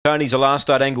Tony's a last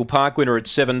start Angle Park winner at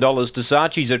 $7.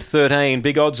 Desachi's at 13.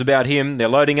 Big odds about him. They're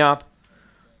loading up.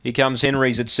 Here comes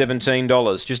Henry's at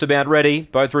 $17. Just about ready.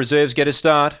 Both reserves get a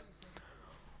start.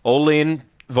 All in.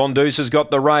 Von Deuce's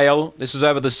got the rail. This is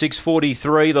over the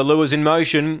 6:43. The lure's in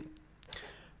motion.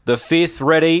 The fifth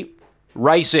ready.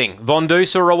 Racing. Von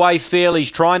Deuce away fairly.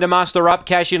 He's trying to muster up.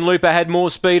 Cash in Looper had more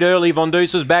speed early. Von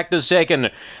Deuce's back to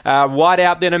second. Wide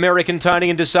out then American Tony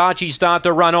and Desachi start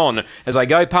to run on. As they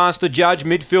go past the judge,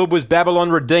 midfield was Babylon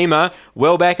Redeemer.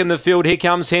 Well back in the field, here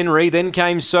comes Henry. Then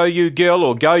came So You Girl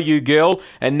or Go You Girl.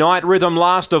 And Night Rhythm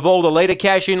last of all. The leader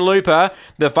Cash in Looper.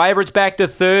 The favourites back to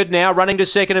third now. Running to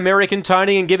second American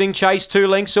Tony and giving chase 2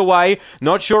 lengths away.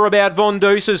 Not sure about Von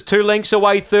Deuce's 2 lengths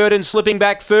away third and slipping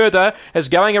back further. As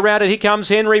going around it, comes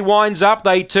Henry, winds up,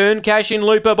 they turn, Cash in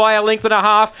Looper by a length and a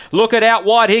half, look it out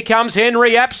wide, here comes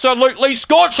Henry, absolutely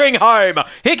scorching home,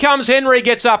 here comes Henry,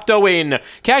 gets up to win,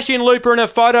 Cash in Looper in a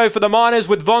photo for the minors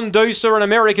with Von Deuce and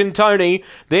American Tony,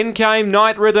 then came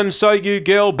Night Rhythm, So You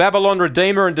Girl, Babylon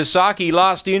Redeemer and Desachi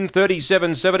last in,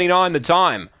 37.79 the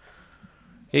time.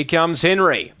 Here comes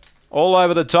Henry, all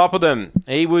over the top of them,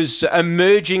 he was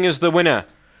emerging as the winner,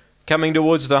 coming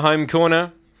towards the home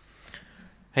corner.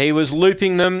 He was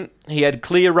looping them, he had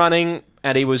clear running,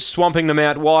 and he was swamping them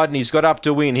out wide, and he's got up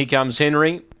to win. Here comes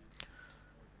Henry.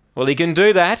 Well, he can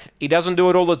do that. He doesn't do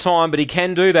it all the time, but he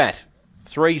can do that.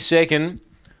 3 second.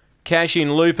 Cash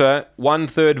in Looper,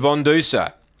 1/3 Von Deuce.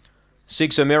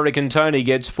 6 American Tony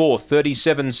gets 4th.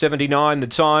 37.79 the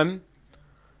time.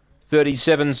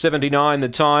 37.79 the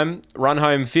time. Run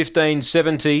home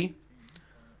 15.70.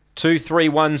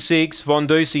 2-3-1-6. Von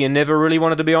Deuce, and never really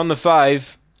wanted to be on the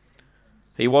fave.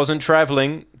 He wasn't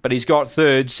travelling, but he's got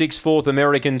third, 6/4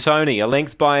 American Tony. A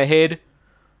length by a head.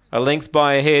 A length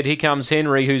by a head. Here comes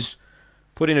Henry, who's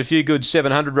put in a few good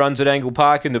 700 runs at Angle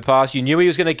Park in the past. You knew he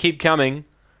was going to keep coming.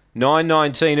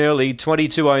 9.19 early,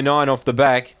 22.09 off the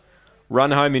back.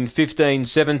 Run home in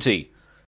 15.70.